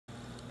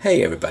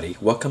Hey everybody,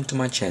 welcome to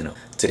my channel.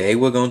 Today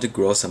we're going to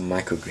grow some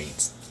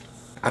microgreens.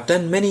 I've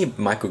done many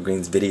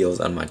microgreens videos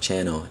on my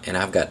channel and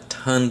I've got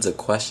tons of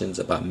questions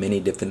about many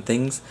different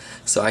things.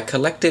 So I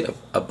collected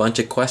a bunch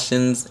of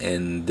questions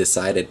and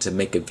decided to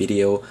make a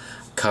video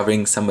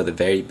covering some of the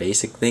very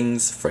basic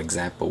things. For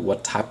example,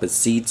 what type of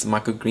seeds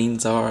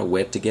microgreens are,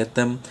 where to get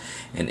them,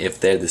 and if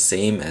they're the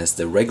same as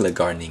the regular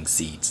gardening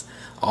seeds.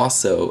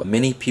 Also,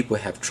 many people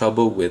have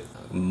trouble with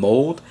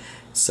mold.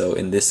 So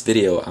in this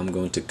video, I'm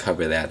going to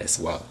cover that as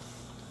well.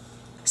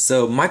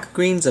 So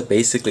microgreens are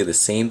basically the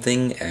same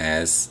thing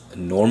as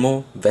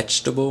normal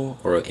vegetable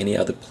or any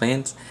other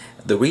plant.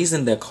 The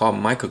reason they're called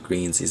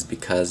microgreens is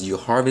because you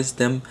harvest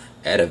them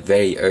at a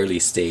very early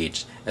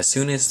stage. As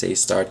soon as they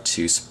start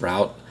to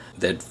sprout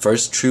their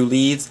first true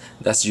leaves,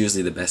 that's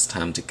usually the best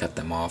time to cut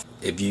them off.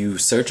 If you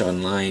search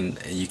online,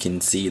 you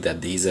can see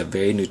that these are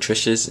very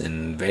nutritious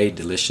and very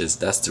delicious.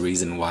 That's the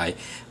reason why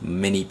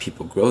many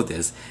people grow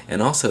this.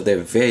 And also they're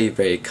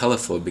very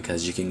colorful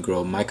because you can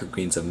grow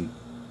microgreens of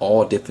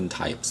all different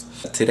types.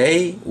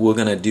 Today we're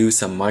gonna do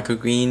some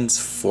microgreens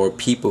for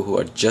people who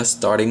are just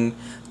starting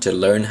to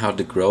learn how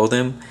to grow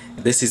them.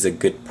 This is a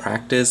good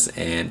practice,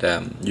 and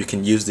you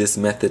can use this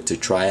method to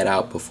try it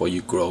out before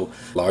you grow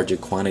larger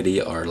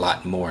quantity or a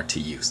lot more to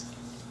use.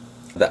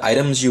 The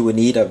items you will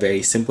need are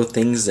very simple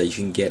things that you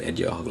can get at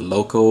your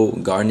local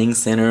gardening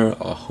center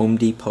or Home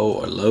Depot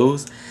or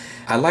Lowe's.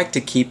 I like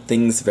to keep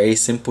things very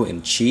simple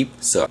and cheap,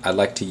 so I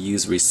like to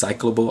use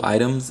recyclable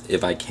items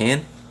if I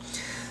can.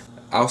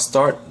 I'll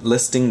start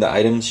listing the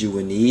items you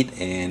will need,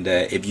 and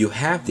if you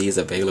have these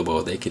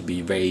available, they could be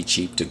very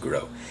cheap to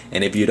grow.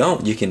 And if you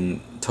don't, you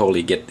can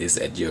totally get this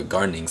at your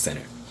gardening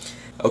center.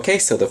 Okay,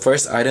 so the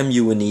first item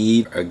you will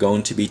need are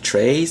going to be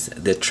trays.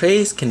 The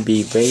trays can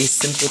be very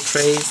simple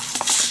trays.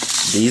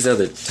 These are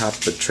the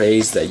type of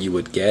trays that you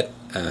would get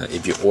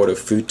if you order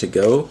food to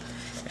go.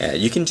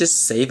 You can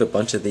just save a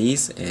bunch of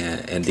these,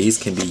 and these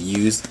can be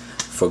used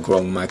for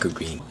growing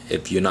microgreen.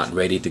 If you're not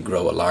ready to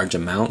grow a large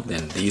amount,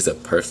 then these are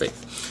perfect.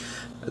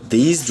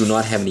 These do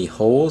not have any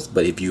holes,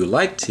 but if you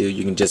like to,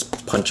 you can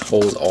just punch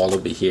holes all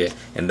over here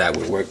and that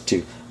would work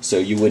too. So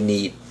you would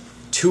need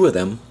two of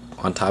them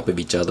on top of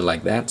each other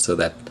like that, so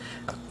that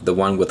the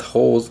one with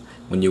holes,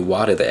 when you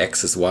water, the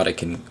excess water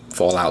can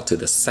fall out to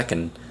the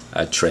second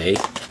tray.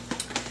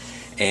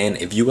 And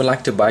if you would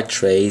like to buy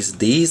trays,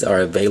 these are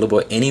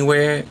available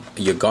anywhere,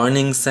 your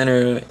gardening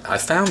center. I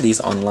found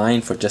these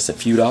online for just a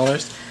few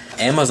dollars.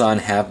 Amazon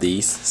have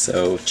these,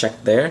 so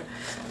check there.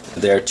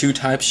 There are two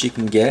types you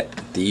can get.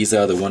 These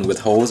are the one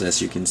with holes,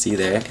 as you can see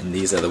there, and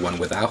these are the one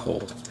without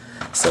holes.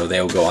 So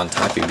they'll go on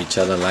top of each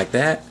other like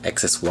that.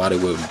 Excess water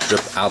will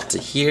drip out to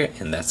here,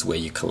 and that's where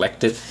you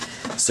collect it,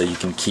 so you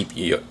can keep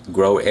your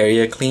grow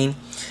area clean.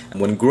 And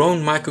when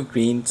growing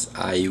microgreens,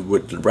 I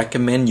would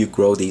recommend you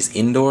grow these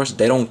indoors.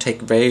 They don't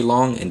take very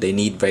long and they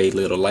need very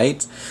little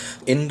light.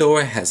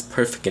 Indoor has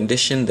perfect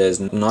condition. There's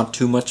not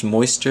too much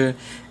moisture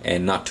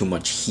and not too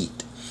much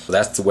heat.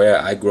 That's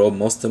where I grow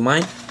most of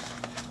mine.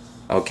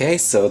 Okay,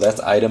 so that's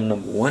item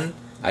number one.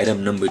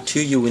 Item number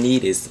two you will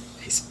need is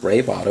a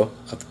spray bottle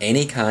of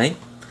any kind.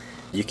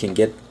 You can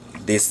get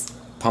this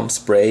pump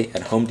spray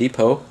at Home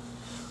Depot.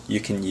 You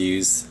can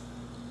use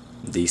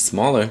the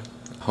smaller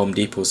Home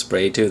Depot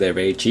spray too, they're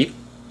very cheap.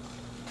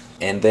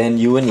 And then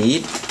you will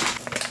need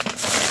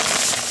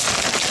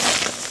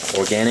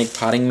organic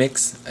potting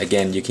mix.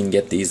 Again, you can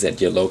get these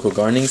at your local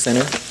gardening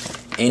center.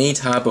 Any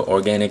type of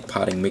organic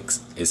potting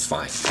mix is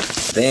fine.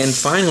 Then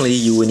finally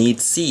you will need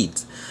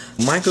seeds.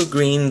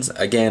 Microgreens,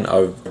 again,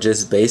 are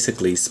just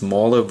basically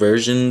smaller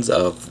versions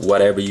of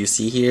whatever you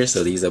see here.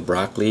 So these are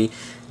broccoli,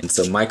 and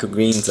so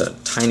microgreens are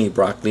tiny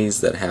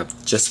broccolis that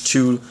have just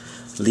two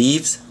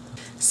leaves.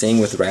 Same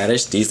with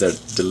radish. These are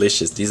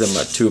delicious. These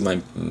are two of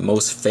my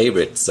most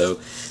favorite, so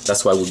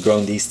that's why we're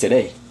growing these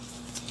today.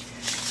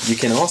 You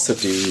can also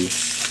do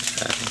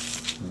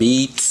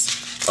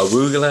beets,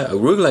 arugula.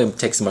 Arugula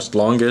takes much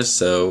longer,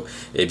 so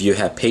if you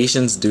have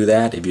patience, do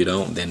that. If you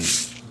don't, then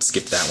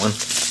skip that one.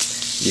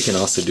 You can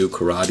also do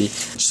kohlrabi.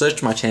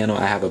 Search my channel,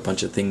 I have a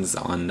bunch of things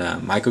on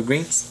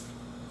microgreens.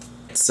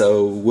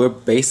 So we're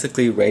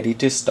basically ready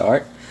to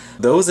start.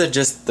 Those are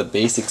just the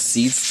basic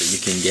seeds that you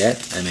can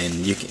get. I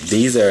mean,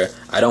 these are,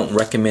 I don't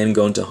recommend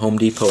going to Home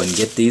Depot and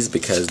get these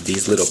because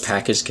these little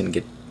packages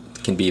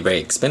can be very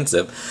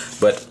expensive.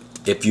 But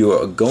if you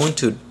are going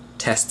to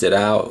test it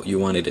out, you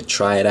wanted to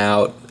try it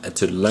out,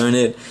 to learn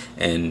it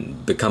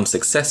and become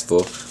successful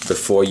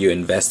before you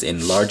invest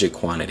in larger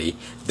quantity,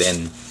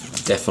 then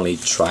definitely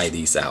try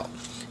these out.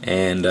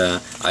 And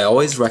I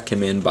always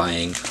recommend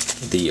buying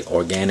the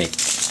organic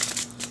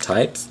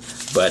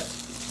types, but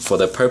for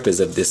the purpose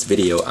of this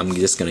video, I'm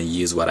just going to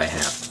use what I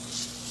have.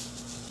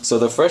 So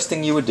the first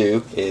thing you would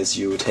do is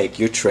you would take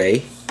your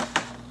tray,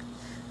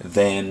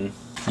 then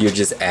you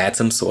just add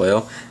some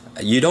soil.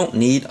 You don't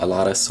need a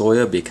lot of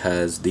soil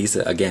because these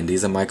are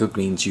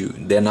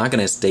microgreens. They're not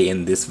going to stay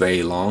in this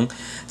very long.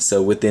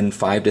 So within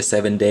 5 to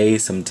 7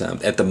 days,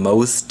 sometimes at the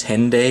most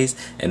 10 days,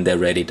 and they're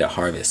ready to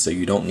harvest. So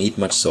you don't need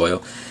much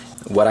soil.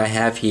 What I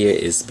have here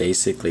is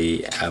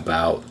basically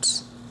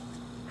about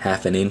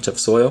half an inch of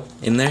soil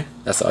in there.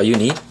 That's all you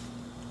need.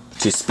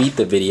 To speed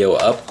the video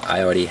up,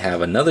 I already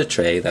have another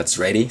tray that's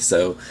ready,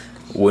 so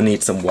we'll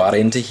need some water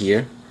into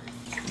here.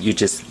 You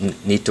just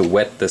need to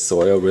wet the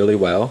soil really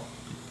well.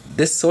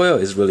 This soil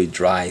is really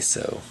dry,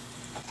 so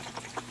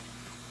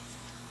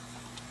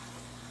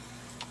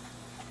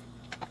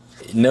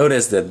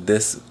notice that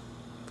this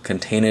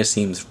container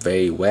seems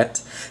very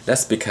wet.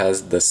 That's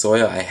because the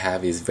soil I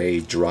have is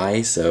very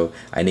dry, so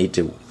I need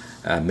to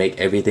make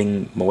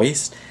everything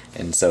moist,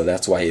 and so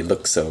that's why it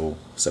looks so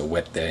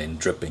wet there and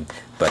dripping.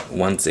 But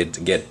once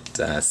it gets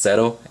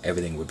settled,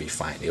 everything will be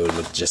fine. It will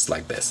look just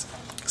like this.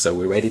 So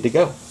we're ready to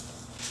go.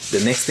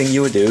 The next thing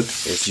you will do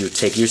is you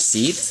take your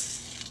seeds.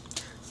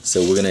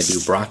 So we're gonna do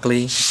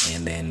broccoli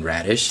and then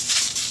radish.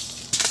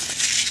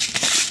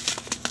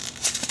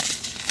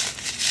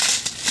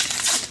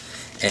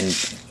 And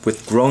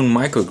with grown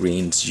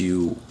microgreens,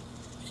 you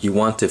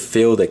want to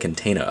fill the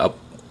container up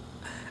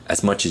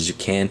as much as you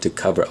can to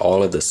cover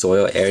all of the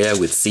soil area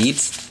with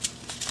seeds.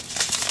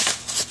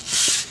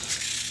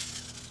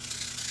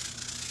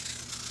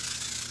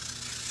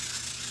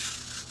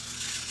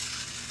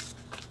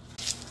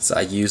 So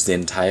I use the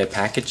entire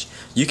package.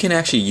 You can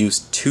actually use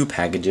 2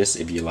 packages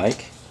if you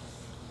like.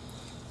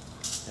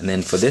 And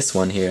then for this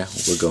one here,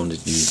 we're going to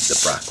do the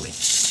broccoli.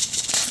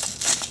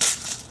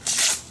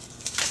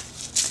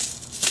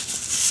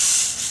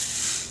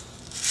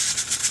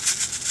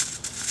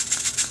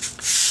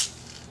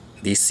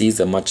 These seeds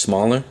are much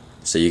smaller,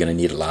 so you're going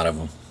to need a lot of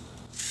them.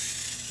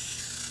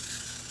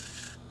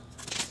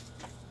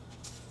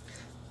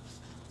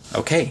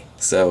 Okay,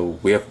 so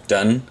we're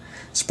done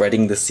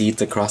spreading the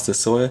seeds across the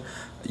soil.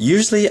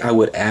 Usually I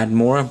would add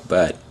more,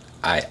 but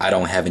I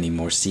don't have any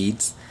more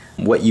seeds.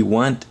 What you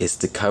want is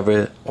to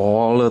cover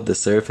all of the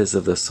surface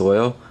of the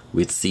soil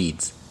with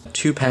seeds.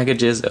 2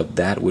 packages of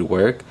that would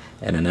work,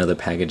 and another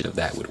package of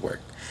that would work.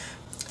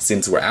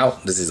 Since we're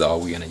out, this is all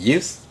we're going to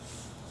use.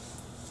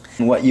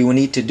 And what you will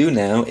need to do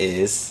now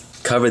is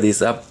cover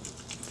these up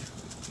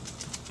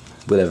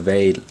with a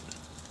very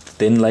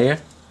thin layer.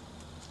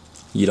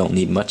 You don't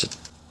need much.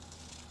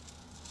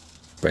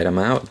 Spread them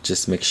out,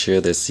 just make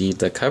sure the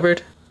seeds are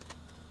covered.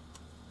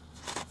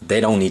 They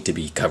don't need to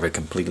be covered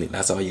completely,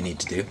 that's all you need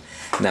to do.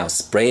 Now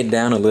spray it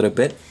down a little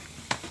bit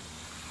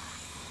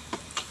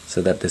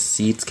so that the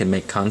seeds can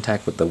make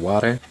contact with the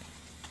water.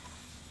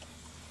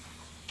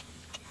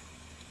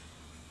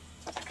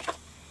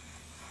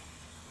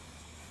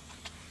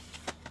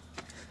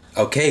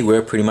 Okay,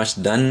 we're pretty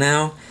much done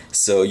now.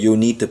 So you'll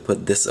need to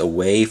put this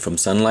away from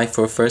sunlight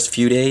for the first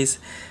few days.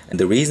 And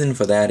the reason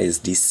for that is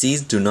these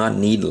seeds do not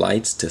need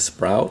lights to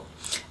sprout.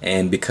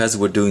 And because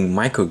we're doing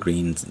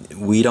microgreens,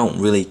 we don't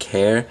really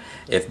care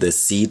if the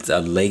seeds are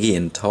leggy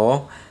and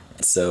tall.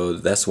 So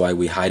that's why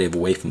we hide it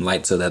away from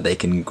light so that they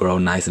can grow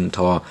nice and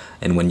tall.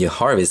 And when you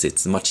harvest,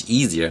 it's much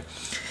easier.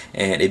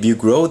 And if you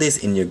grow this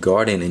in your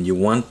garden and you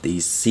want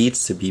these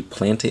seeds to be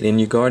planted in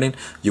your garden,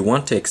 you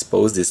want to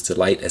expose this to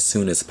light as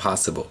soon as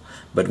possible.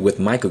 But with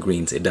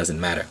microgreens, it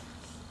doesn't matter.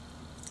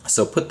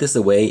 So put this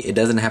away. It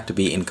doesn't have to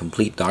be in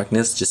complete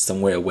darkness, just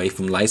somewhere away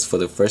from lights for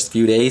the first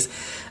few days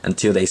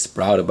until they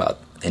sprout about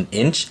an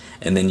inch,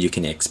 and then you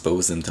can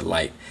expose them to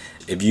light.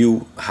 If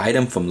you hide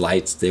them from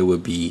lights, they will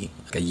be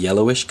a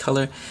yellowish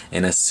color,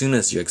 and as soon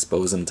as you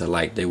expose them to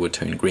light, they will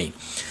turn green.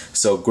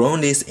 So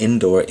growing these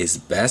indoor is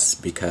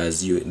best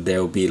because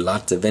there will be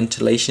lots of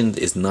ventilation.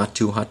 It's not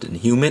too hot and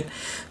humid,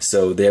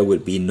 so there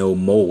would be no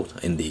mold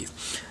in these.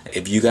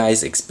 If you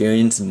guys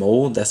experience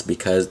mold, that's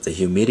because the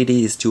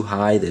humidity is too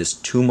high, there's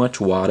too much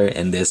water,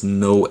 and there's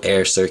no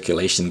air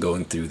circulation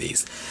going through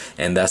these.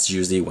 And that's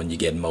usually when you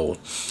get mold.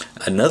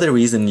 Another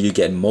reason you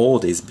get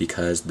mold is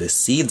because the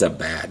seeds are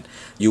bad.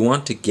 You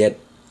want to get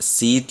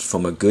seeds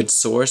from a good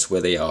source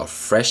where they are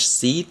fresh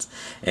seeds,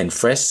 and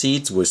fresh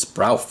seeds will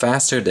sprout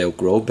faster, they'll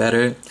grow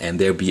better, and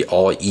they'll be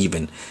all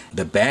even.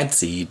 The bad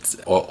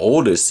seeds or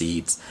older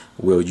seeds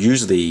will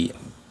usually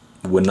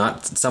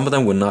some of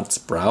them will not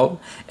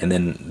sprout, and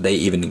then they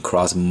even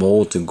cause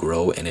mold to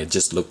grow, and it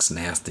just looks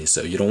nasty.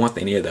 So you don't want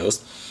any of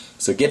those.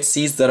 So get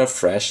seeds that are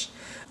fresh,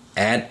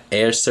 add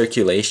air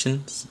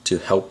circulation to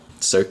help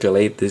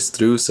circulate this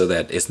through so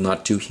that it's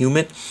not too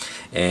humid,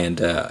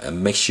 and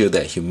make sure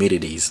that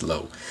humidity is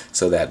low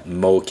so that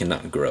mold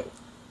cannot grow.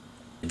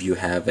 If you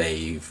have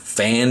a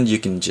fan, you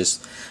can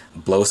just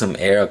blow some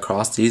air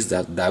across these.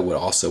 That would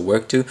also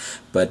work too,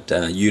 but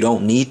you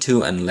don't need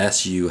to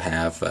unless you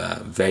have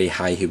very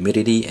high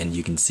humidity and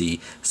you can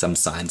see some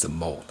signs of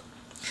mold.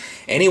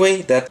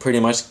 Anyway, that pretty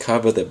much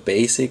covered the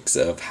basics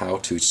of how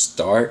to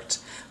start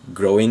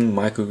growing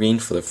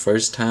microgreen for the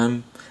first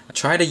time.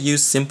 Try to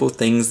use simple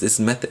things. This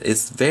method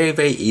is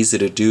very easy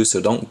to do,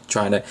 so don't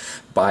try to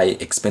buy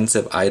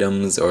expensive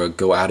items or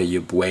go out of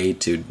your way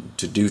to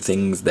do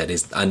things that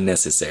is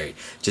unnecessary.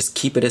 Just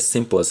keep it as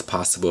simple as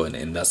possible,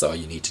 and that's all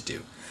you need to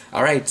do.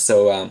 Alright,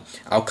 so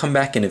I'll come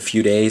back in a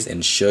few days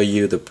and show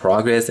you the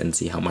progress and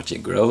see how much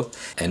it grows,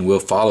 and we'll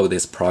follow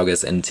this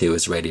progress until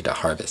it's ready to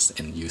harvest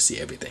and you see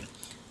everything.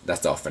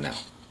 That's all for now.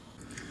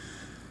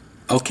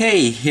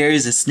 Okay,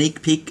 here's a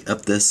sneak peek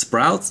of the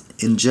sprouts.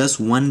 In just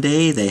one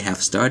day, they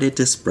have started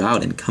to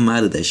sprout and come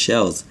out of their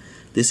shells.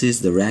 This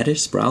is the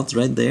radish sprouts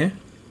right there.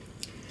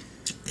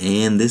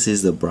 And this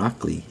is the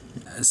broccoli.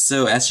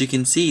 So as you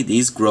can see,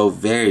 these grow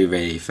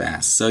very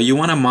fast. So you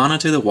want to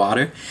monitor the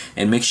water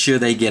and make sure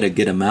they get a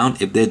good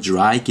amount. If they're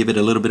dry, give it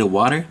a little bit of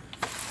water,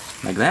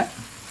 like that.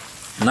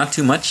 Not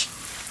too much.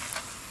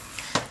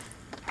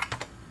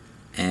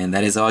 And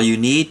that is all you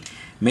need.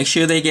 Make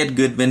sure they get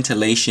good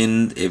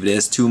ventilation. If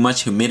there's too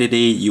much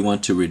humidity, you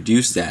want to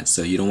reduce that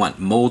so you don't want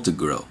mold to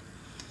grow.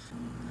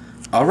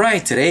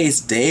 Alright, today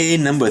is day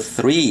number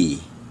 3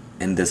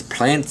 and the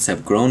plants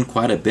have grown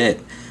quite a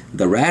bit.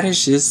 The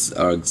radishes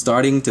are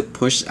starting to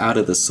push out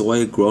of the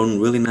soil,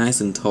 grown really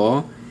nice and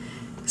tall.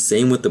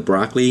 Same with the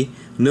broccoli.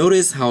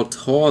 Notice how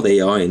tall they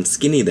are and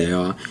skinny they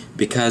are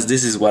because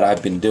this is what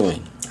I've been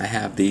doing. I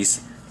have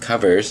these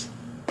covers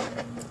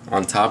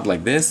on top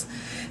like this.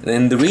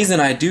 And the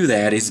reason I do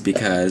that is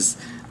because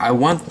I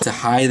want to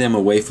hide them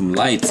away from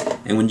lights,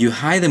 and when you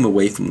hide them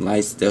away from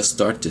lights, they'll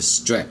start to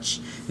stretch,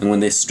 and when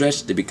they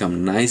stretch they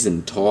become nice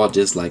and tall,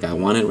 just like I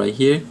want it right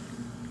here.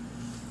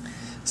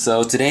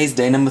 So today's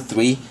day number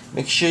 3.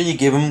 Make sure you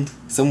give them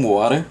some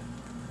water.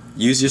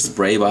 Use your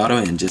spray bottle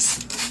and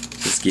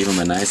just give them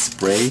a nice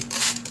spray.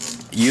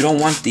 You don't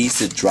want these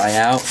to dry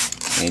out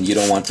and you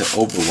don't want to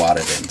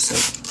overwater them,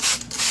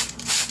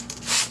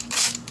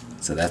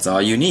 so that's all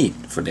you need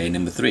for day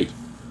number 3.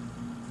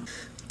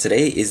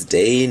 Today is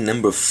day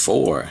number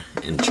 4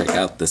 and check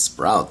out the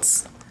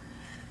sprouts.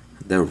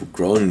 They're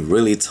growing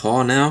really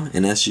tall now,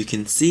 and as you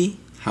can see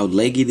how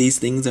leggy these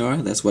things are,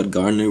 that's what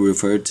gardener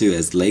referred to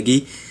as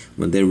leggy,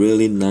 when they're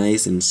really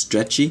nice and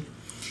stretchy.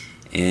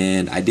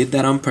 And I did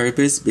that on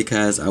purpose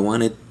because I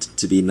want it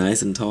to be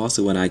nice and tall,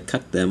 so when I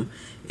cut them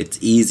it's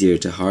easier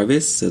to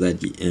harvest, so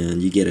that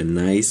you get a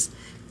nice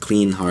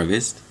clean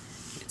harvest.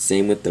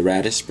 Same with the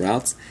radish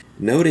sprouts.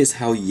 Notice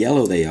how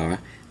yellow they are.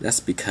 That's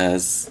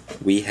because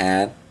we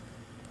had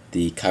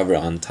the cover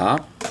on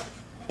top.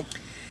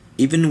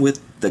 Even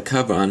with the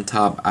cover on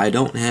top, I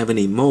don't have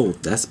any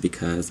mold. That's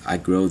because I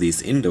grow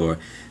these indoor.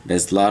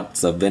 There's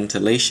lots of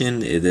ventilation,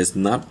 there's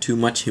not too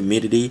much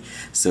humidity,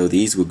 so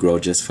these will grow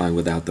just fine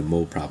without the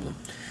mold problem.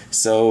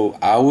 So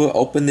I will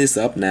open this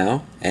up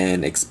now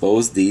and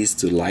expose these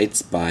to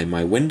lights by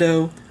my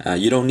window.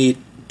 You don't need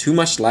too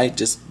much light,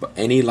 just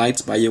any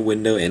lights by your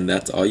window, and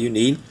that's all you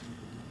need.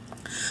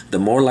 The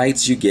more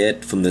lights you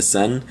get from the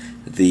sun,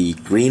 the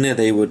greener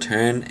they will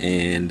turn,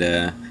 and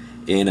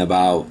in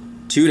about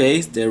 2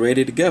 days they're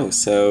ready to go.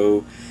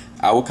 So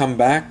I will come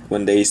back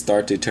when they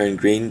start to turn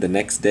green the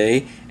next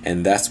day,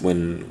 and that's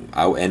when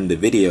I'll end the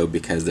video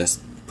because that's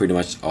pretty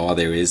much all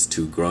there is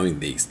to growing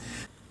these.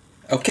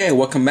 Okay,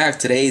 welcome back.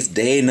 Today's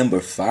day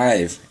number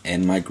 5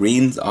 and my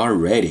greens are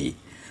ready.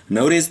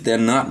 Notice they're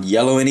not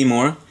yellow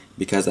anymore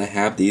because I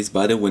have these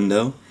by the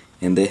window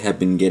and they have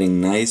been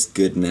getting nice,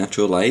 good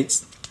natural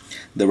lights.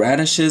 The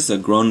radishes are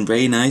grown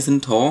very nice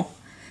and tall,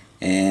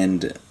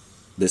 and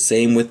the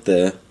same with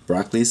the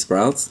broccoli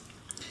sprouts.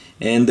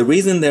 And the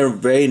reason they're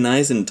very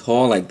nice and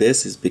tall like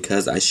this is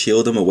because I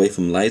shield them away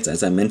from lights,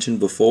 as I mentioned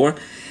before.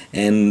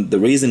 And the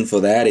reason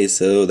for that is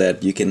so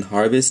that you can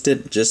harvest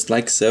it just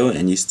like so,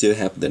 and you still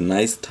have the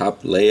nice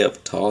top layer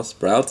of tall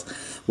sprouts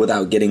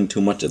without getting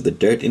too much of the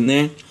dirt in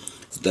there.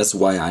 So that's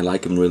why I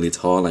like them really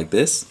tall like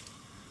this.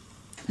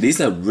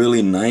 These are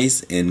really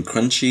nice and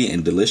crunchy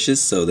and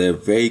delicious, so they're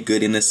very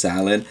good in a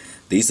salad.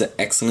 These are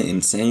excellent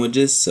in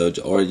sandwiches, so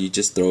or you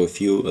just throw a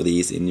few of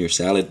these in your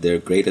salad, they're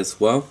great as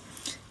well.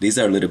 These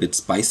are a little bit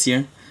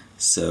spicier,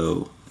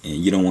 so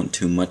you don't want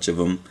too much of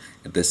them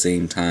at the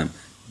same time.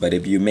 But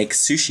if you make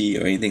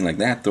sushi or anything like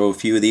that, throw a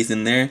few of these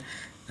in there.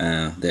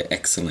 They're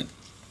excellent.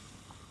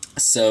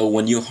 So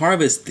when you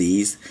harvest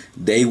these,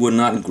 they will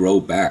not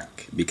grow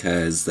back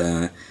because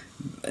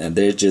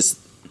they're just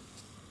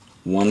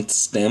one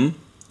stem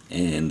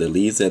and the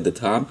leaves at the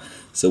top.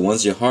 So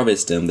once you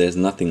harvest them, there's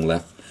nothing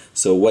left.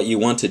 So what you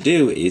want to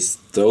do is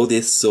throw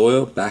this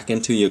soil back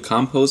into your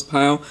compost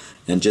pile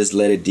and just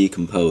let it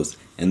decompose.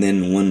 And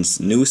then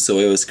once new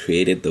soil is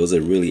created, those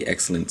are really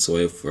excellent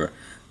soil for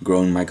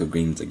growing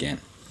microgreens again.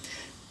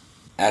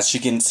 As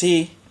you can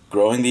see,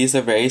 growing these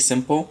are very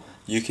simple.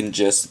 You can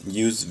just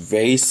use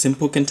very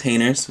simple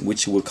containers,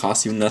 which will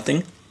cost you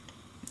nothing.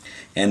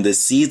 And the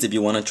seeds, if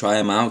you want to try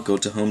them out, go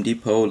to Home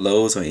Depot,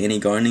 Lowe's, or any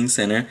gardening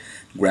center.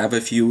 Grab a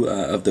few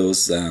of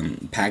those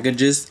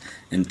packages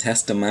and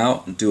test them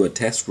out. Do a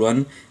test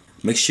run.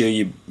 Make sure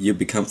you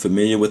become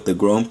familiar with the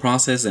growing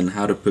process and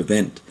how to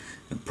prevent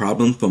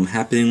problems from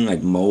happening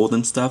like mold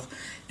and stuff.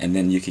 And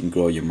then you can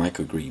grow your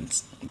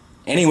microgreens.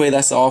 Anyway,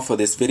 that's all for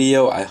this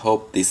video. I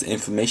hope this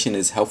information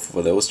is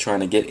helpful for those trying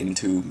to get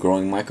into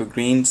growing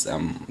microgreens.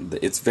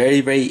 It's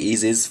very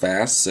easy, it's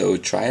fast, so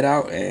try it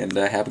out and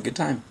have a good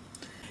time.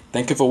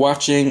 Thank you for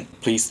watching.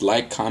 Please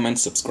like, comment,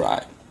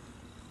 subscribe.